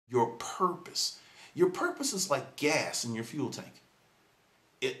Your purpose. Your purpose is like gas in your fuel tank.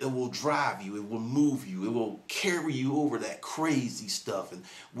 It will drive you, it will move you, it will carry you over that crazy stuff. And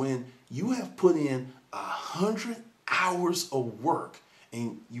when you have put in 100 hours of work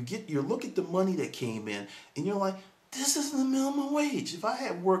and you look at the money that came in and you're like, this isn't the minimum wage. If I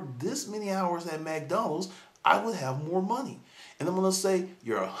had worked this many hours at McDonald's, I would have more money. And I'm going to say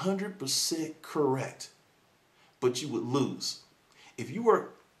you're 100% correct, but you would lose. If you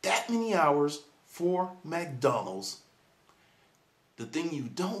work that many hours for McDonald's, the thing you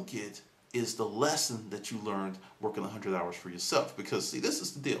don't get is the lesson that you learned working 100 hours for yourself. Because, see, this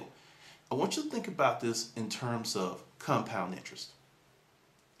is the deal. I want you to think about this in terms of compound interest.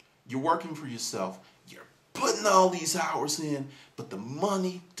 You're working for yourself. You're putting all these hours in, but the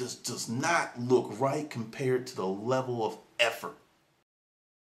money does not look right compared to the level of effort.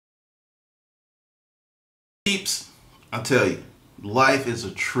 Peeps, I tell you, life is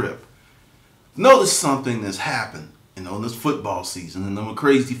a trip. Notice something that's happened, in this football season, and I'm a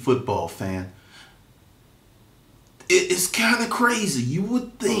crazy football fan. It's kind of crazy. You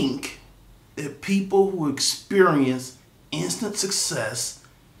would think that people who experience instant success,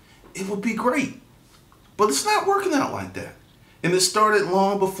 it would be great. But it's not working out like that. And it started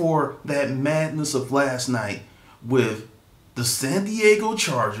long before that madness of last night with the San Diego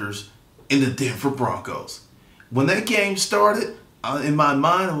Chargers and the Denver Broncos. When that game started, in my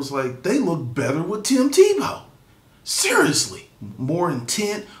mind, I was like, they look better with Tim Tebow. Seriously, more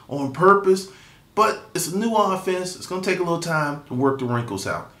intent, on purpose. But it's a new offense. It's going to take a little time to work the wrinkles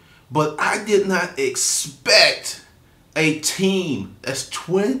out. But I did not expect a team that's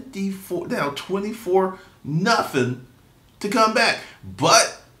 24 nothing to come back.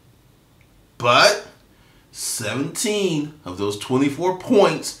 But 17 of those 24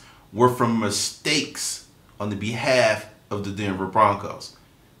 points were from mistakes on the behalf of the Denver Broncos.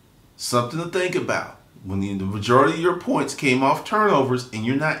 Something to think about. When the majority of your points came off turnovers and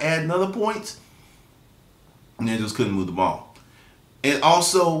you're not adding other points, and they just couldn't move the ball. And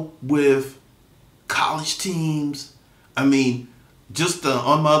also with college teams, I mean, just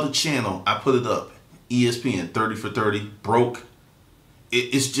on my other channel, I put it up. ESPN 30 for 30 broke.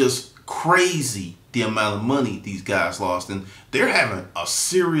 It's just crazy the amount of money these guys lost, and they're having a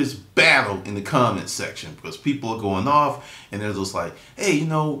serious battle in the comment section because people are going off and they're just like, hey,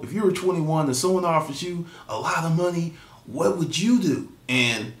 if you were 21 and someone offers you a lot of money, what would you do?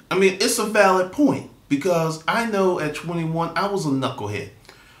 And I mean, it's a valid point because I know at 21 I was a knucklehead,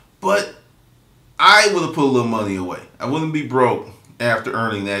 but I would have put a little money away. I wouldn't be broke after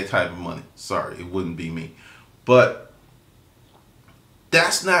earning that type of money. Sorry, it wouldn't be me. But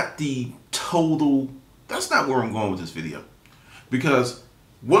that's not that's not where I'm going with this video. Because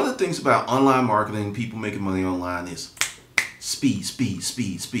one of the things about online marketing, people making money online, is speed, speed,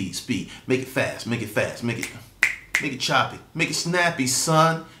 speed, speed, speed. Make it fast, make it fast, make it choppy, make it snappy,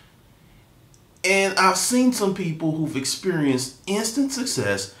 son. And I've seen some people who've experienced instant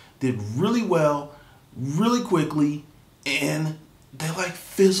success, did really well, really quickly, and they like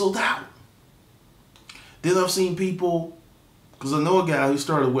fizzled out. Then I've seen people, because I know a guy who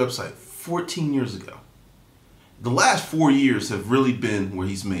started a website 14 years ago. The last 4 years have really been where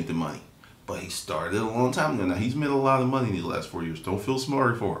he's made the money. But he started it a long time ago. Now, he's made a lot of money in the last 4 years. Don't feel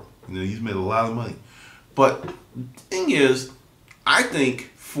sorry for him. He's made a lot of money. But the thing is, I think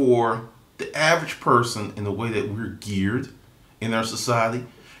for the average person in the way that we're geared in our society,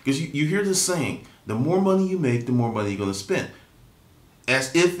 because you hear this saying, the more money you make, the more money you're going to spend.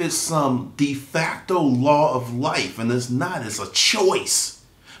 As if it's some de facto law of life, and it's not. It's a choice.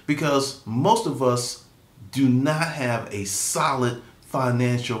 Because most of us do not have a solid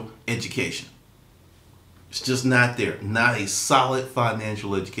financial education. It's just not there. Not a solid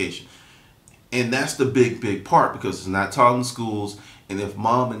financial education. And that's the big part, because it's not taught in schools. And if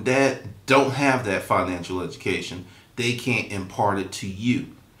mom and dad don't have that financial education, they can't impart it to you.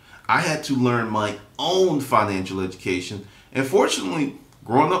 I had to learn my own financial education. And fortunately,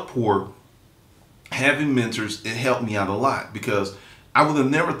 growing up poor, having mentors, it helped me out a lot, because I would have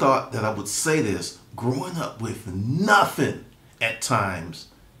never thought that I would say this. Growing up with nothing at times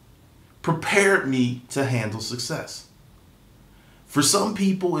prepared me to handle success. For some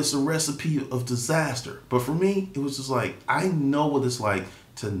people, it's a recipe of disaster. But for me, it was just like, I know what it's like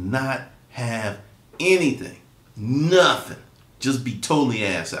to not have anything. Nothing. Just be totally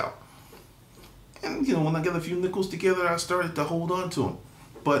ass out. And, when I got a few nickels together, I started to hold on to them.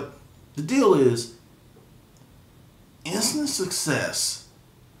 But the deal is, instant success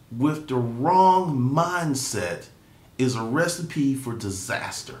with the wrong mindset is a recipe for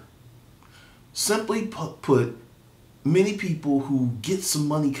disaster. Simply put, many people who get some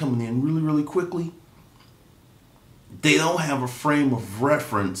money coming in really, really quickly, they don't have a frame of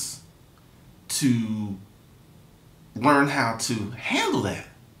reference to learn how to handle that.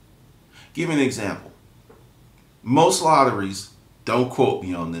 Give me an example. Most lotteries, don't quote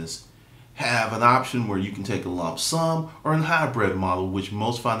me on this, have an option where you can take a lump sum or a hybrid model, which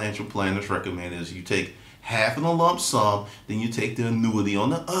most financial planners recommend is you take half in a lump sum, then you take the annuity on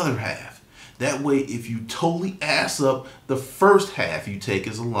the other half. That way, if you totally ass up the first half you take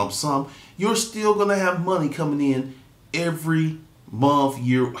as a lump sum, you're still going to have money coming in every month,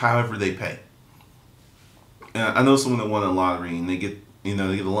 year, however they pay. And I know someone that won a lottery and they get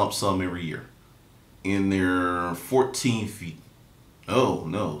a lump sum every year. In their 14 feet. Oh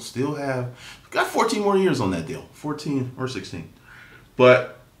no, got 14 more years on that deal. 14 or 16.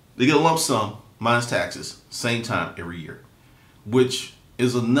 But they get a lump sum minus taxes, same time every year, which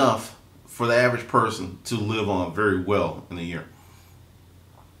is enough for the average person to live on very well in a year.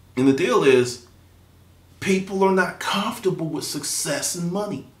 And the deal is, people are not comfortable with success and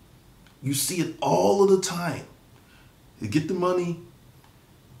money. You see it all of the time. You get the money,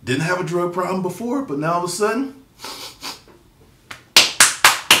 didn't have a drug problem before, but now all of a sudden,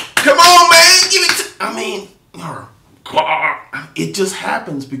 come on, man, give it it just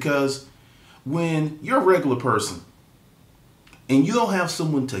happens because when you're a regular person and you don't have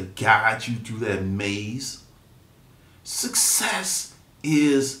someone to guide you through that maze, success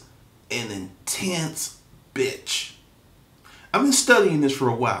is an intense bitch. I've been studying this for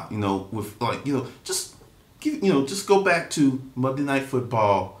a while, just go back to Monday Night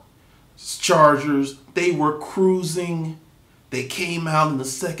Football, Chargers. They were cruising. They came out in the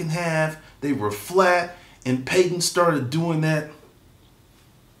second half. They were flat, and Peyton started doing that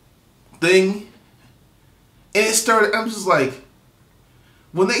thing. And it started, I'm just like,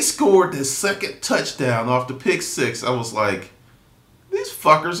 when they scored the second touchdown off the pick six, I was like, these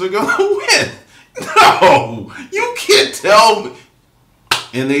fuckers are going to win. No, you can't tell me.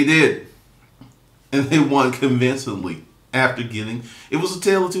 And they did. And they won convincingly after it was a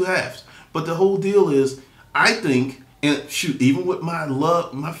tale of two halves. But the whole deal is, I think, and shoot, even with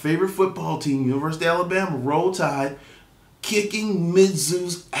my favorite football team, University of Alabama, Roll Tide, kicking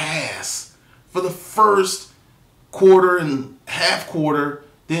Mizzou's ass for the first quarter and half quarter,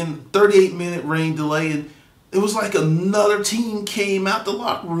 then 38-minute rain delay, and it was like another team came out the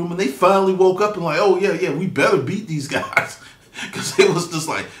locker room and they finally woke up and like, oh yeah, we better beat these guys. Because it was just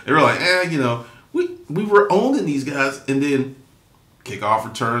like, they were like, we were owning these guys, and then kickoff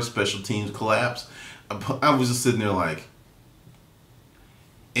return, special teams collapse. I was just sitting there like,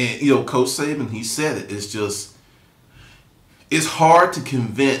 and Coach Saban, he said it. It's hard to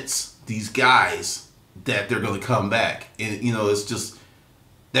convince these guys that they're going to come back, and it's just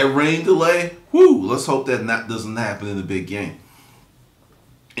that rain delay. Whoo! Let's hope that doesn't happen in the big game.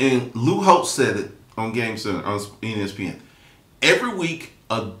 And Lou Holtz said it on Game Center on ESPN. Every week,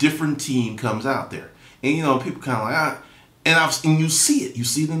 a different team comes out there, and people kind of like and you see it. You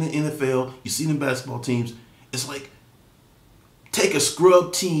see it in the NFL. You see it in basketball teams. It's like, take a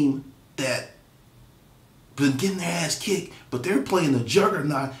scrub team that been getting their ass kicked, but they're playing a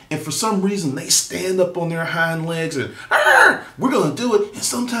juggernaut, and for some reason they stand up on their hind legs and we're gonna do it, and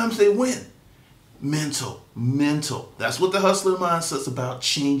sometimes they win. Mental. That's what the hustler mindset's about,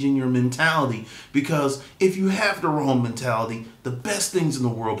 changing your mentality. Because if you have the wrong mentality, the best things in the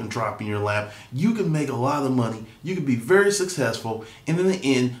world can drop in your lap. You can make a lot of money. You can be very successful. And in the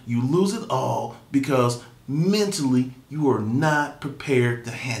end, you lose it all because mentally you are not prepared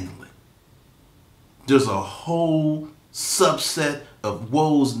to handle it. There's a whole subset of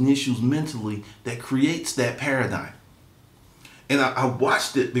woes and issues mentally that creates that paradigm. And I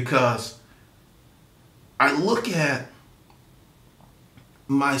watched it because I look at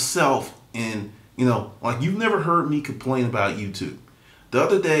myself and, like, you've never heard me complain about YouTube. The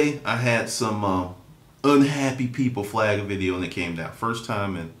other day, I had some unhappy people flag a video and it came down. First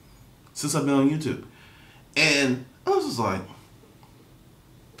time since I've been on YouTube. And I was just like,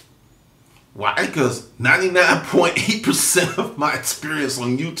 why? Because 99.8% of my experience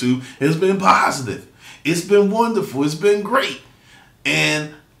on YouTube has been positive. It's been wonderful. It's been great.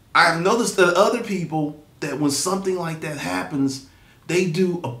 And I've noticed that other people, that when something like that happens, they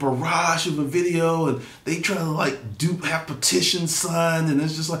do a barrage of a video and they try to have petitions signed, and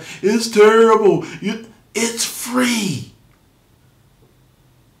it's just like, it's terrible. It's free.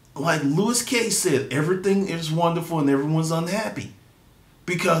 Like Louis K said, everything is wonderful and everyone's unhappy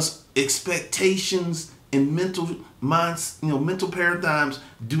because expectations and mental paradigms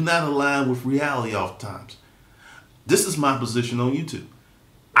do not align with reality oftentimes. This is my position on YouTube.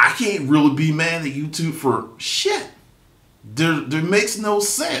 I can't really be mad at YouTube for shit. There makes no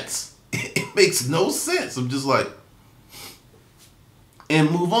sense. It makes no sense. I'm just like, and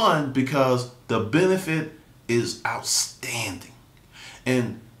move on, because the benefit is outstanding.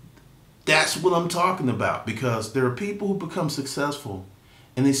 And that's what I'm talking about, because there are people who become successful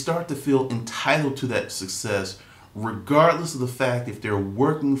and they start to feel entitled to that success regardless of the fact if they're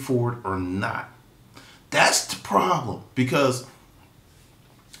working for it or not. That's the problem, because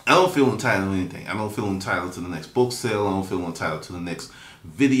I don't feel entitled to anything. I don't feel entitled to the next book sale. I don't feel entitled to the next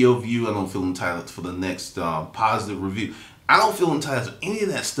video view. I don't feel entitled for the next positive review. I don't feel entitled to any of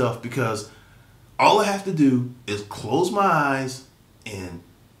that stuff, because all I have to do is close my eyes and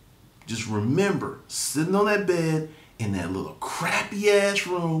just remember sitting on that bed in that little crappy ass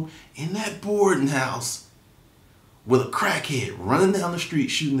room in that boarding house with a crackhead running down the street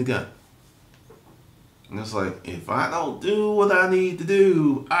shooting a gun. And it's like, if I don't do what I need to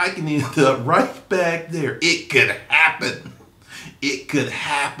do, I can end up right back there. It could happen. It could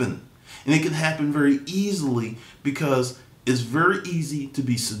happen. And it can happen very easily, because it's very easy to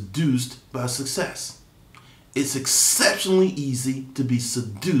be seduced by success. It's exceptionally easy to be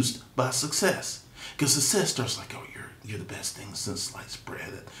seduced by success, because success starts like, oh, you're the best thing since sliced bread,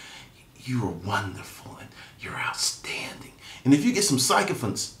 and you are wonderful, and you're outstanding. And if you get some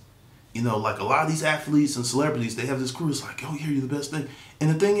sycophants, like a lot of these athletes and celebrities, they have this crew. It's like, oh, yeah, you're the best thing. And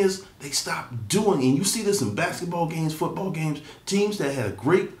the thing is, they stop doing, and you see this in basketball games, football games, teams that had a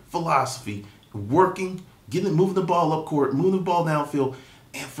great philosophy, working, moving the ball up court, moving the ball downfield,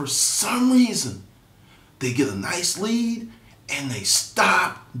 and for some reason, they get a nice lead, and they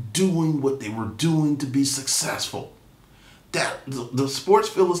stop doing what they were doing to be successful. The sports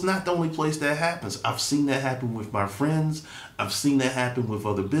field is not the only place that happens. I've seen that happen with my friends. I've seen that happen with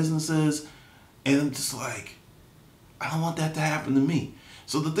other businesses. And I'm just like, I don't want that to happen to me.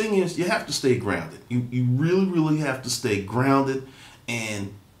 So the thing is, you have to stay grounded. You really, really have to stay grounded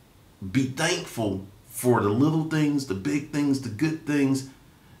and be thankful for the little things, the big things, the good things,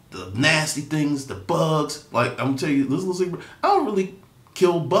 the nasty things, the bugs. Like, I'm telling you, this little secret, I don't really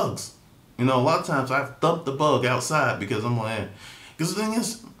kill bugs. A lot of times I've thumped the bug outside, because I'm like, because the thing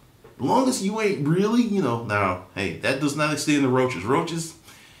is, as long as you ain't really, now, hey, that does not extend to roaches. Roaches,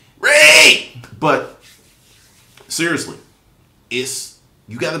 great! But seriously,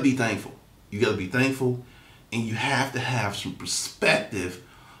 you got to be thankful. You got to be thankful, and you have to have some perspective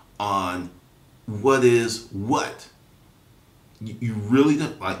on what is what. You really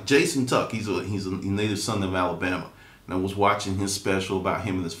don't, like Jason Tuck. He's a native son of Alabama, and I was watching his special about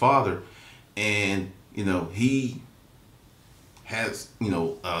him and his father. And, he has,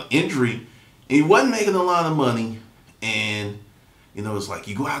 injury, and he wasn't making a lot of money. And, it's like,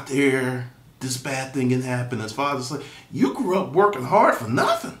 you go out there, this bad thing can happen. His father's like, you grew up working hard for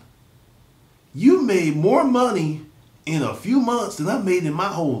nothing. You made more money in a few months than I made in my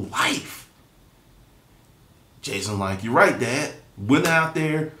whole life. Jason like, you're right, Dad. Went out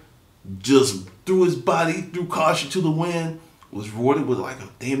there, just threw his body, threw caution to the wind, was rewarded with like a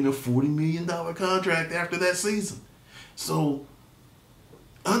damn near $40 million contract after that season. So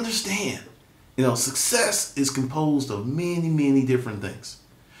understand, success is composed of many, many different things.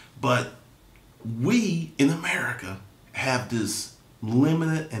 But we in America have this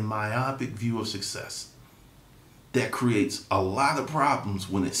limited and myopic view of success that creates a lot of problems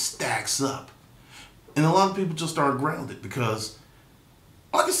when it stacks up. And a lot of people just aren't grounded, because,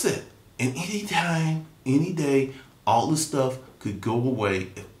 like I said, in any time, any day, all this stuff could go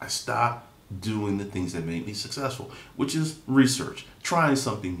away if I stop doing the things that make me successful, which is research, trying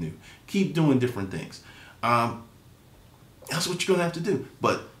something new, keep doing different things. That's what you're gonna have to do.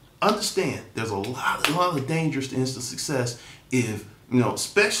 But understand, there's a lot of dangers to instant success if,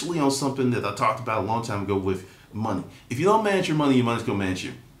 especially on something that I talked about a long time ago with money. If you don't manage your money, your money's gonna manage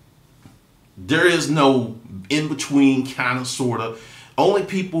you. There is no in-between kind of, sort of. Only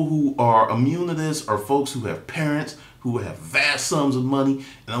people who are immune to this are folks who have parents who have vast sums of money,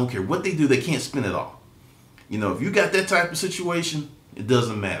 and I don't care what they do, they can't spend it all. If you got that type of situation, it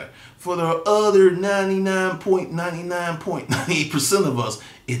doesn't matter. For the other 99.98% of us,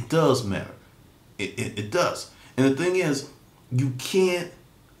 it does matter. It does. And the thing is, you can't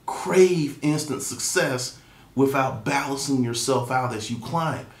crave instant success without balancing yourself out as you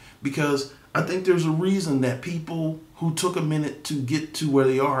climb. Because I think there's a reason that people who took a minute to get to where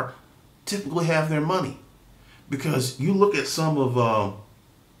they are typically have their money. Because you look at some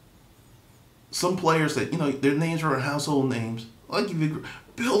players that, their names are household names. Like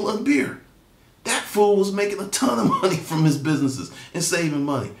Bill Laimbeer. That fool was making a ton of money from his businesses and saving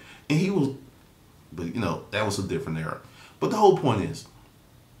money. And he was, but that was a different era. But the whole point is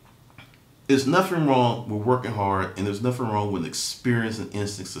there's nothing wrong with working hard, and there's nothing wrong with experience and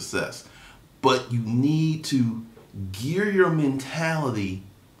instant success. But you need to gear your mentality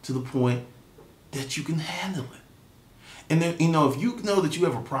to the point that you can handle it. And then, if you know that you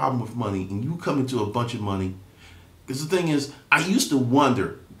have a problem with money and you come into a bunch of money, because the thing is, I used to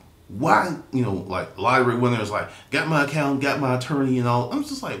wonder why, like lottery winners, like, got my accountant, got my attorney and all. I'm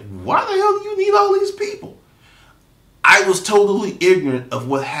just like, why the hell do you need all these people? I was totally ignorant of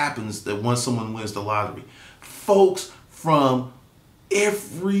what happens that once someone wins the lottery. Folks from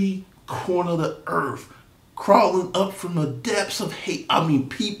every corner of the earth crawling up from the depths of hate. I mean,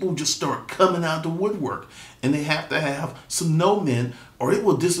 people just start coming out the woodwork, and they have to have some no-men or it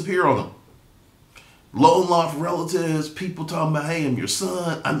will disappear on them. Long-lost relatives, people talking about, hey, I'm your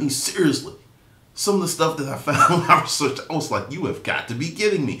son. I mean, seriously. Some of the stuff that I found when I researched, I was like, you have got to be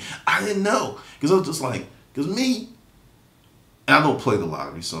kidding me. I didn't know. Because I was just like, I don't play the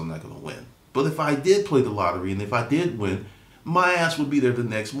lottery, so I'm not going to win. But if I did play the lottery and if I did win, my ass would be there the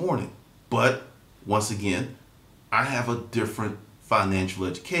next morning. But once again, I have a different financial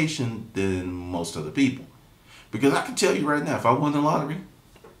education than most other people. Because I can tell you right now, if I won the lottery,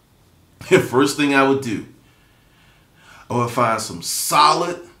 the first thing I would do, I would find some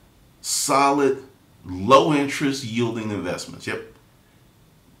solid, low interest yielding investments. Yep.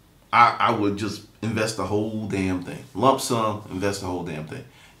 I would just invest the whole damn thing. Lump sum, invest the whole damn thing.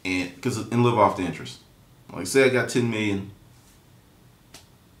 And live off the interest. Like say I got 10 million,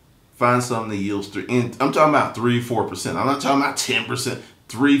 find something that yields 3. And I'm talking about 3-4%. I'm not talking about 10%.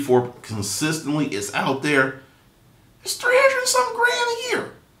 3-4 consistently. It's out there. It's 300 something grand a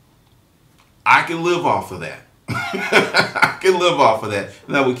year. I can live off of that. I can live off of that,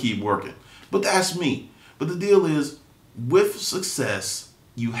 and I would keep working. But that's me. But the deal is, with success,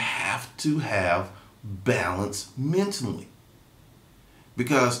 you have to have balance mentally.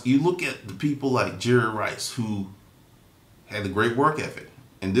 Because you look at the people like Jerry Rice, who had a great work ethic.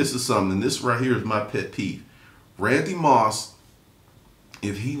 And this is something, this right here is my pet peeve. Randy Moss,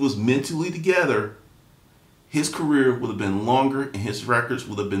 if he was mentally together, his career would have been longer and his records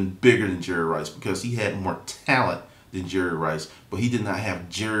would have been bigger than Jerry Rice because he had more talent than Jerry Rice, but he did not have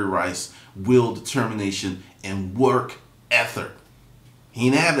Jerry Rice will, determination, and work ethic. He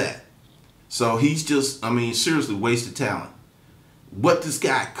didn't have that. So he's just, seriously wasted talent. What this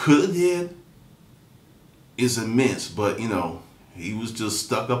guy could have did is immense, but he was just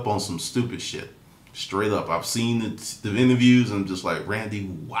stuck up on some stupid shit. Straight up. I've seen the interviews and I'm just like, Randy,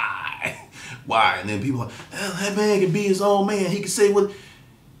 why? Why? And then people are like, oh, that man can be his own man. He can say what.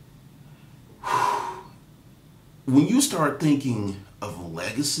 When you start thinking of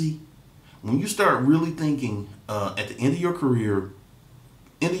legacy, when you start really thinking at the end of your career,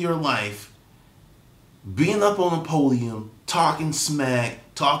 end of your life, being up on a podium, talking smack,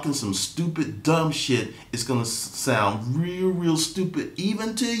 talking some stupid, dumb shit, it's going to sound real stupid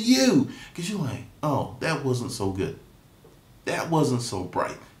even to you. Because you're like, oh, that wasn't so good. That wasn't so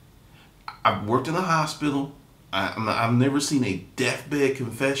bright. I've worked in a hospital. I've never seen a deathbed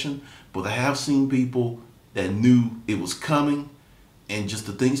confession, but I have seen people that knew it was coming, and just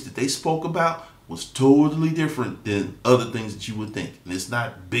the things that they spoke about was totally different than other things that you would think. And it's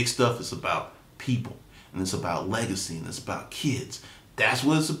not big stuff. It's about people, and it's about legacy, and it's about kids. That's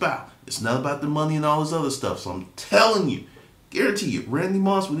what it's about. It's not about the money and all this other stuff. So I'm telling you, guarantee you, Randy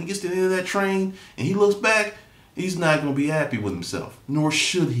Moss, when he gets to the end of that train and he looks back, he's not going to be happy with himself, nor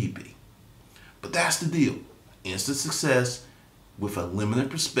should he be. But that's the deal. Instant success with a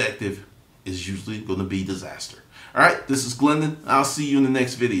limited perspective is usually going to be disaster. All right, this is Glendon. I'll see you in the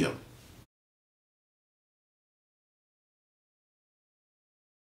next video.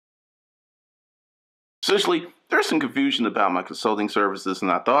 Essentially, there's some confusion about my consulting services, and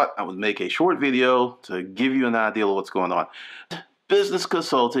I thought I would make a short video to give you an idea of what's going on. Business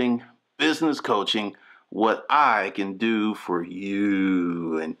consulting, business coaching, what I can do for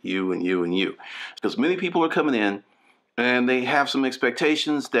you and you and you and you. Because many people are coming in and they have some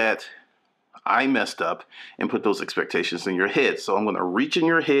expectations that I messed up and put those expectations in your head. So I'm going to reach in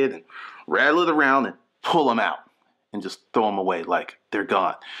your head and rattle it around and pull them out and just throw them away like they're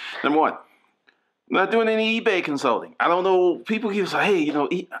gone. Number one, I'm not doing any eBay consulting. I don't know. People keep saying,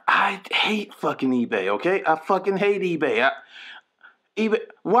 hey, I hate fucking eBay, okay? I fucking hate eBay. eBay.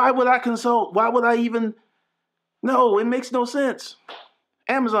 Why would I consult? Why would I even? No, it makes no sense.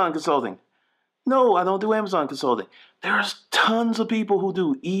 Amazon consulting. No, I don't do Amazon consulting. There's tons of people who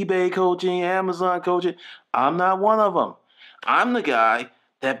do eBay coaching, Amazon coaching. I'm not one of them. I'm the guy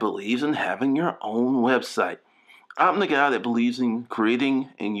that believes in having your own website. I'm the guy that believes in creating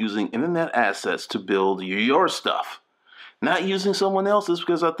and using internet assets to build your stuff. Not using someone else's,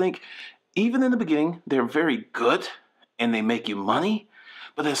 because I think Even in the beginning, they're very good and they make you money,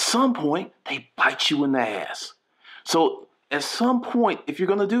 but at some point, they bite you in the ass. So at some point, if you're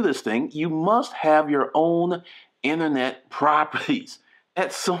going to do this thing, you must have your own internet properties.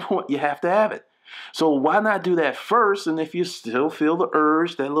 At some point, you have to have it. So why not do that first? And if you still feel the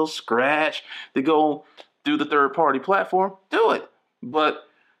urge, that little scratch to go through the third party platform, do it. But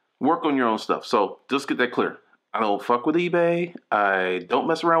work on your own stuff. So just get that clear. I don't fuck with eBay. I don't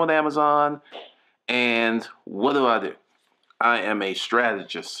mess around with Amazon. And what do? I am a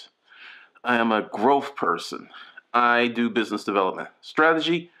strategist. I am a growth person. I do business development.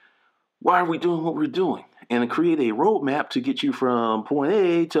 Strategy, why are we doing what we're doing? And create a roadmap to get you from point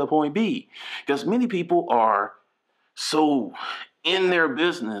A to point B. Because many people are so in their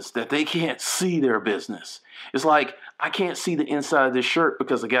business that they can't see their business. It's like, I can't see the inside of this shirt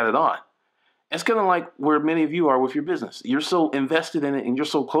because I got it on. It's kind of like where many of you are with your business. You're so invested in it and you're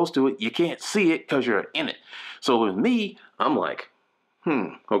so close to it, you can't see it because you're in it. So with me, I'm like,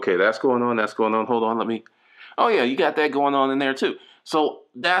 okay, that's going on. Hold on, oh yeah, you got that going on in there too. So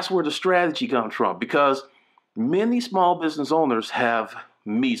that's where the strategy comes from, because many small business owners have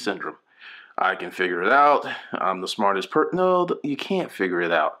me syndrome. I can figure it out. I'm the smartest person. No, you can't figure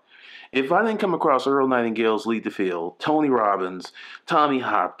it out. If I didn't come across Earl Nightingale's Lead the Field, Tony Robbins, Tommy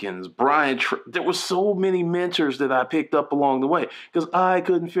Hopkins, there were so many mentors that I picked up along the way because I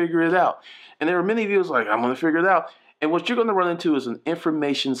couldn't figure it out. And there are many of you who's like, I'm going to figure it out. And what you're going to run into is an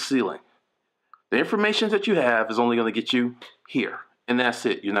information ceiling. The information that you have is only going to get you here. And that's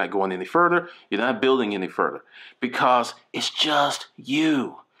it. You're not going any further. You're not building any further because it's just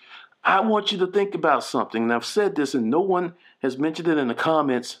you. I want you to think about something. And I've said this and no one has mentioned it in the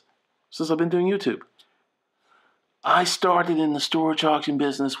comments since I've been doing YouTube. I started in the storage auction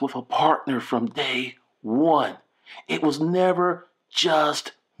business with a partner from day one. It was never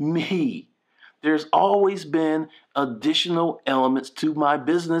just me. There's always been additional elements to my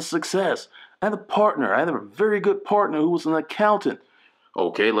business success. I had a partner. I had a very good partner who was an accountant.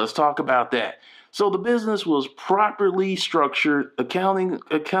 Okay, let's talk about that. So the business was properly structured,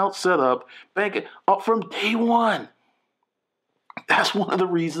 account set up, bank from day one. That's one of the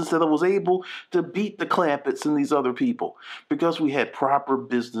reasons that I was able to beat the Clampetts and these other people, because we had proper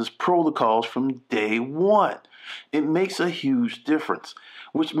business protocols from day one. It makes a huge difference,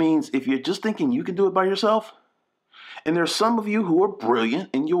 which means if you're just thinking you can do it by yourself, and there's some of you who are brilliant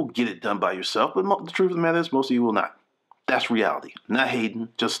and you'll get it done by yourself, but the truth of the matter is most of you will not. That's reality. Not hating,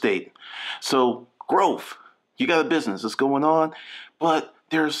 just stating. So growth. You got a business that's going on, but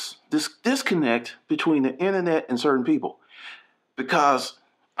there's this disconnect between the internet and certain people. Because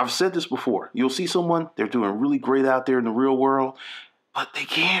I've said this before, you'll see someone, they're doing really great out there in the real world, but they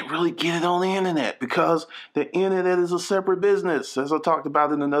can't really get it on the internet because the internet is a separate business, as I talked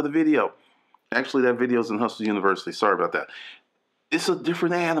about in another video. Actually, that video is in Hustle University. Sorry about that. It's a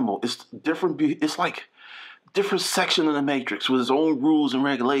different animal. It's different. It's like different section of the matrix with its own rules and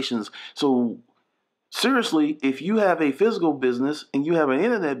regulations. So seriously, if you have a physical business and you have an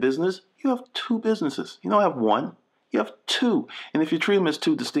internet business, you have two businesses. You don't have one. You have two. And if you treat them as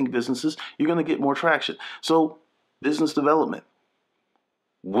two distinct businesses, you're going to get more traction. So business development.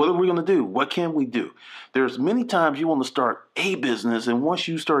 What are we going to do? What can we do? There's many times you want to start a business, and once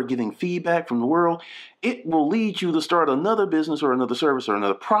you start getting feedback from the world, it will lead you to start another business or another service or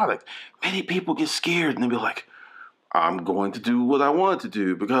another product. Many people get scared and they be like, I'm going to do what I want to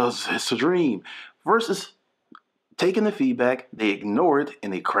do because it's a dream. Versus taking the feedback, they ignore it,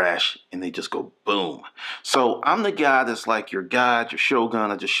 and they crash, and they just go boom. So I'm the guy that's like your guide, your shogun.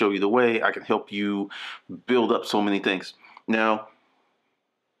 I just show you the way. I can help you build up so many things. Now,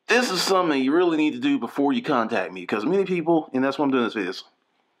 this is something you really need to do before you contact me, because many people, and that's why I'm doing this video,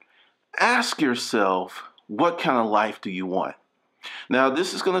 ask yourself, what kind of life do you want? Now,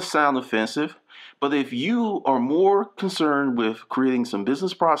 this is going to sound offensive, but if you are more concerned with creating some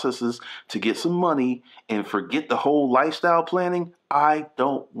business processes to get some money and forget the whole lifestyle planning, I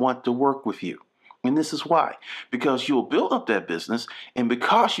don't want to work with you. And this is why. Because you'll build up that business, and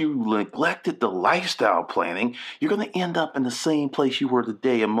because you neglected the lifestyle planning, you're going to end up in the same place you were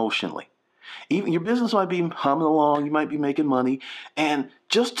today emotionally. Even your business might be humming along, you might be making money, and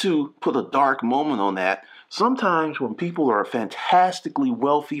just to put a dark moment on that, sometimes when people are fantastically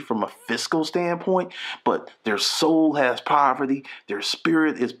wealthy from a fiscal standpoint, but their soul has poverty, their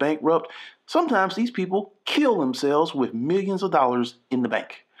spirit is bankrupt, sometimes these people kill themselves with millions of dollars in the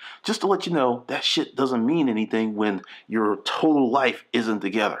bank. Just to let you know, that shit doesn't mean anything when your total life isn't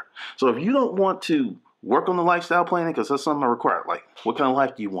together. So if you don't want to work on the lifestyle planning because that's something I require. Like, what kind of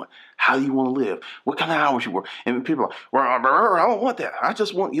life do you want? How do you want to live? What kind of hours you work? And people are like, well, I don't want that. I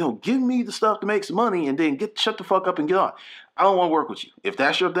just want, give me the stuff to make some money and then shut the fuck up and get on. I don't want to work with you. If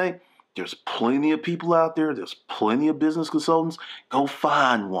that's your thing, there's plenty of people out there. There's plenty of business consultants. Go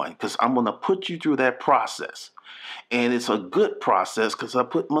find one because I'm going to put you through that process. And it's a good process because I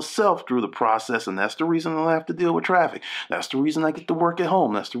put myself through the process, and that's the reason I don't have to deal with traffic. That's the reason I get to work at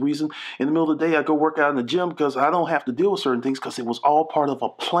home. That's the reason in the middle of the day I go work out in the gym because I don't have to deal with certain things because it was all part of a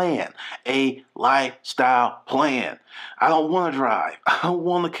plan, a lifestyle plan. I don't want to drive. I don't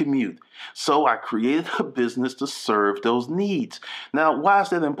want to commute. So I created a business to serve those needs. Now, why is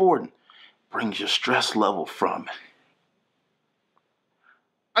that important? Brings your stress level from.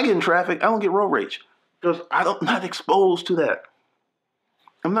 I get in traffic. I don't get road rage. Because I'm not exposed to that.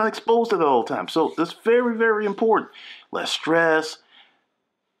 I'm not exposed to that all the time. So that's very, very important. Less stress,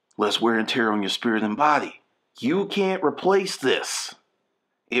 less wear and tear on your spirit and body. You can't replace this.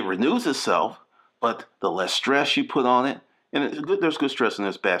 It renews itself, but the less stress you put on it, and it's good, there's good stress and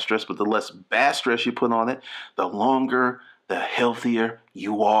there's bad stress, but the less bad stress you put on it, the longer, the healthier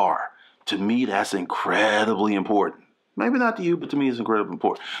you are. To me, that's incredibly important. Maybe not to you, but to me it's incredibly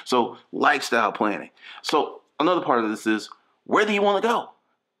important. So lifestyle planning. So another part of this is, where do you want to go?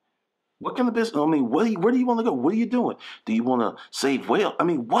 What kind of business? Where do you want to go? What are you doing? Do you want to save whale?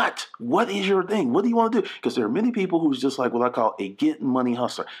 What? What is your thing? What do you want to do? Because there are many people who's just like what I call a get money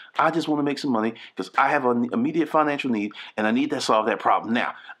hustler. I just want to make some money because I have an immediate financial need and I need to solve that problem.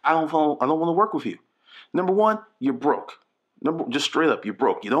 Now, I don't want to work with you. Number one, you're broke. Just straight up, you're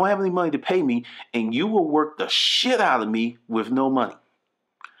broke. You don't have any money to pay me, and you will work the shit out of me with no money.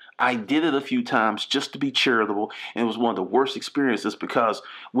 I did it a few times just to be charitable, and it was one of the worst experiences because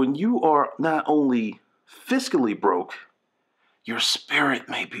when you are not only fiscally broke, your spirit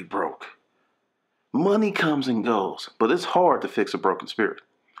may be broke. Money comes and goes, but it's hard to fix a broken spirit.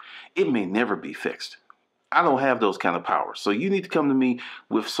 It may never be fixed. I don't have those kind of powers, so you need to come to me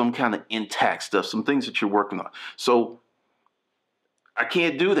with some kind of intact stuff, some things that you're working on. So I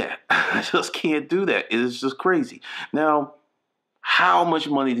can't do that. I just can't do that. It's just crazy. Now, how much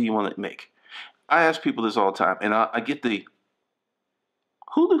money do you want to make? I ask people this all the time, and I get the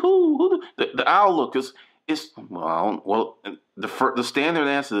the owl look is the standard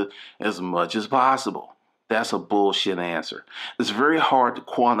answer is as much as possible. That's a bullshit answer. It's very hard to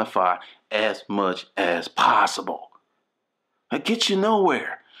quantify as much as possible. It gets you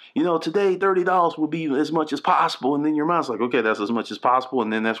nowhere. Today $30 will be as much as possible, and then your mind's like, okay, that's as much as possible,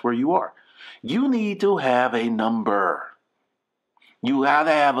 and then that's where you are. You need to have a number. You got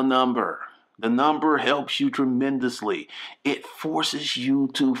to have a number. The number helps you tremendously. It forces you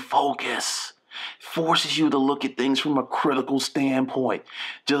to focus. Forces you to look at things from a critical standpoint.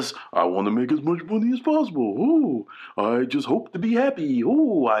 I want to make as much money as possible. Oh, I just hope to be happy.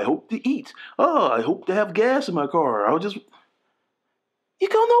 Oh, I hope to eat. Oh, I hope to have gas in my car. You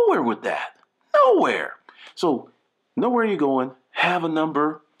go nowhere with that. Nowhere. So, know where you're going, have a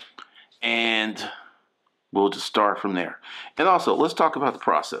number, and we'll just start from there. And also, let's talk about the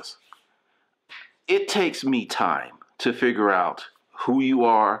process. It takes me time to figure out who you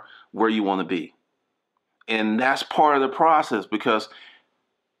are, where you want to be. And that's part of the process because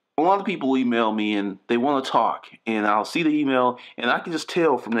a lot of people email me and they want to talk, and I'll see the email and I can just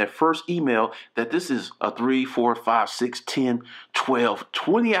tell from that first email that this is a 3, 4, 5, 6, 10, 12,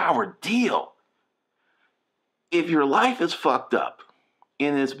 20-hour deal. If your life is fucked up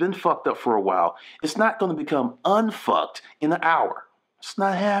and it's been fucked up for a while, it's not going to become unfucked in an hour. It's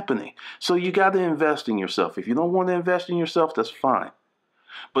not happening. So you got to invest in yourself. If you don't want to invest in yourself, that's fine.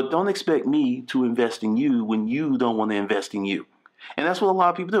 But don't expect me to invest in you when you don't want to invest in you. And that's what a lot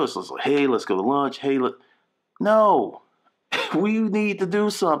of people do. It's like, hey, let's go to lunch. Hey, no, we need to do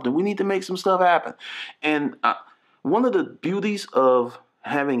something. We need to make some stuff happen. And one of the beauties of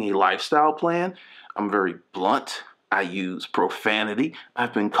having a lifestyle plan, I'm very blunt. I use profanity.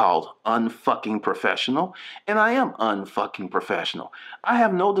 I've been called unfucking professional, and I am unfucking professional. I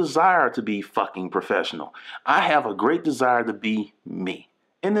have no desire to be fucking professional. I have a great desire to be me.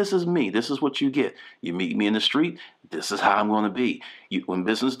 And this is me. This is what you get. You meet me in the street. This is how I'm going to be. When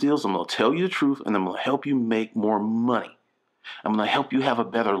business deals, I'm going to tell you the truth, and I'm going to help you make more money. I'm going to help you have a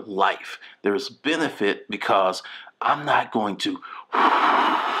better life. There's benefit because I'm not going to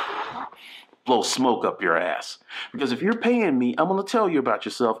blow smoke up your ass. Because if you're paying me, I'm going to tell you about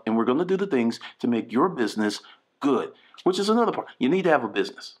yourself, and we're going to do the things to make your business good, which is another part. You need to have a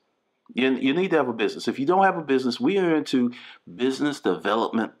business. You need to have a business. If you don't have a business, we are into business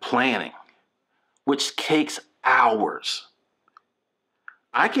development planning, which takes hours.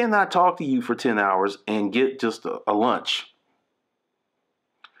 I cannot talk to you for 10 hours and get just a lunch.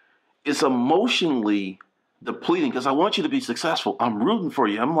 It's emotionally depleting because I want you to be successful. I'm rooting for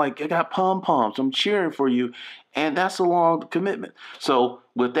you. I'm like, I got pom-poms. I'm cheering for you. And that's a long commitment. So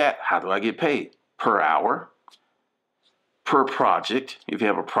with that, how do I get paid? Per hour, per project, if you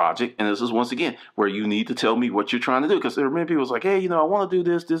have a project. And this is once again where you need to tell me what you're trying to do. Because there are many people who's like, hey, I want to do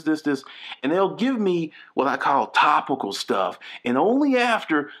this. And they'll give me what I call topical stuff. And only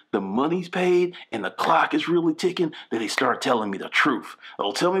after the money's paid and the clock is really ticking that they start telling me the truth.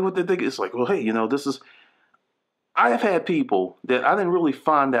 They'll tell me what they think. It's like, well, hey, this is... I have had people that I didn't really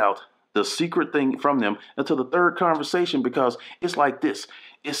find out the secret thing from them until the third conversation, because it's like this.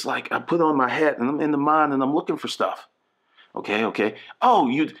 It's like I put on my hat and I'm in the mind and I'm looking for stuff. Okay. Oh,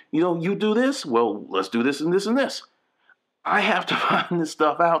 you do this? Well, let's do this and this and this. I have to find this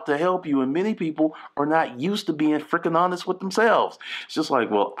stuff out to help you, and many people are not used to being freaking honest with themselves. It's just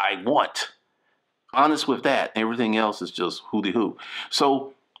like, well, I want honest with that. Everything else is just hoo-de-hoo.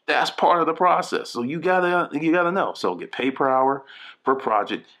 So that's part of the process. So you gotta know. So get paid per hour, per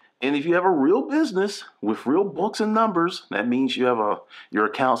project. And if you have a real business with real books and numbers, that means you have your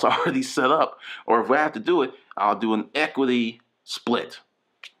accounts already set up. Or if I have to do it, I'll do an equity split.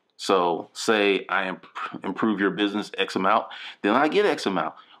 So say I improve your business X amount, then I get X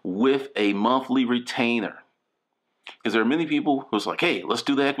amount with a monthly retainer. Because there are many people who's like, hey, let's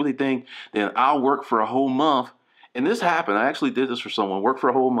do the equity thing. Then I'll work for a whole month. And this happened. I actually did this for someone, worked for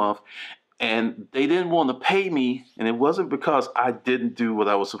a whole month, and they didn't want to pay me. And it wasn't because I didn't do what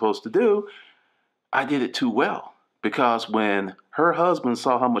I was supposed to do. I did it too well. Because when her husband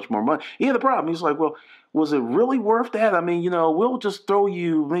saw how much more money, he had a problem. He's like, well, was it really worth that? I mean, we'll just throw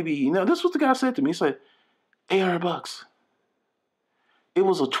you maybe, this is what the guy said to me. He said, $800. It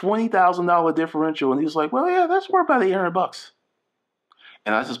was a $20,000 differential. And he was like, well, yeah, that's worth about $800.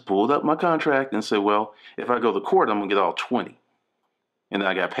 And I just pulled up my contract and said, well, if I go to court, I'm going to get all 20. And then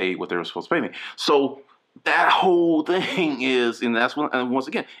I got paid what they were supposed to pay me. So that whole thing is, and that's when, and once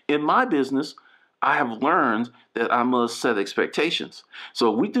again, in my business, I have learned that I must set expectations.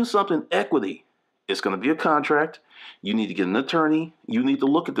 So if we do something equity, it's going to be a contract. You need to get an attorney. You need to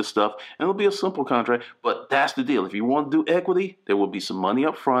look at this stuff. And it'll be a simple contract. But that's the deal. If you want to do equity, there will be some money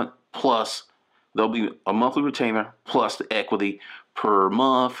up front, plus there'll be a monthly retainer, plus the equity per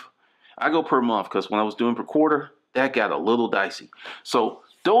month. I go per month because when I was doing per quarter, that got a little dicey. So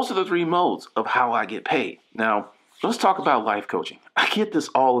those are the three modes of how I get paid. Now, let's talk about life coaching. I get this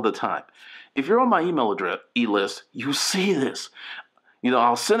all of the time. If you're on my email address, e-list, you see this.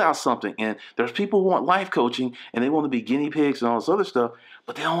 I'll send out something, and there's people who want life coaching, and they want to be guinea pigs and all this other stuff,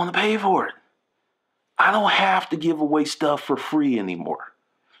 but they don't want to pay for it. I don't have to give away stuff for free anymore.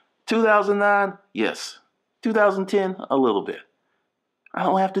 2009, yes. 2010, a little bit. I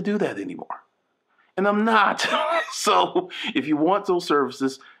don't have to do that anymore. And I'm not. So if you want those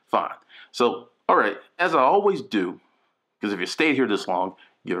services, fine. So, all right, as I always do, because if you stayed here this long,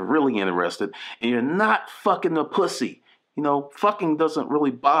 you're really interested, and you're not fucking a pussy. Fucking doesn't really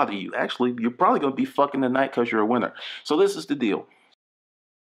bother you. Actually, you're probably going to be fucking tonight because you're a winner. So this is the deal.